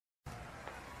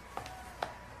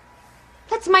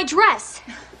That's my dress.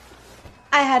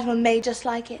 I had one made just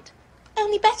like it.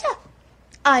 Only better.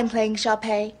 I'm playing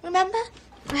Sharpay, remember?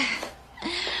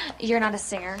 You're not a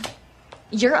singer.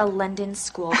 You're a London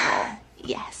schoolgirl.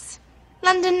 Yes.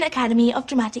 London Academy of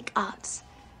Dramatic Arts.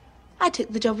 I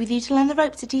took the job with you to learn the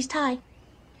ropes at East High.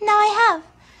 Now I have.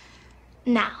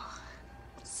 Now,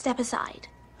 step aside.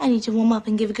 I need to warm up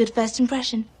and give a good first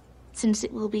impression, since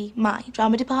it will be my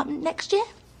drama department next year.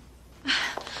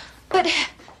 But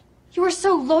you were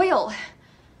so loyal.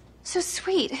 So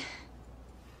sweet.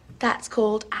 That's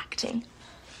called acting.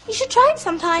 You should try it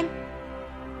sometime.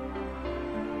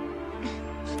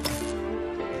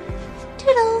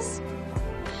 Toodles.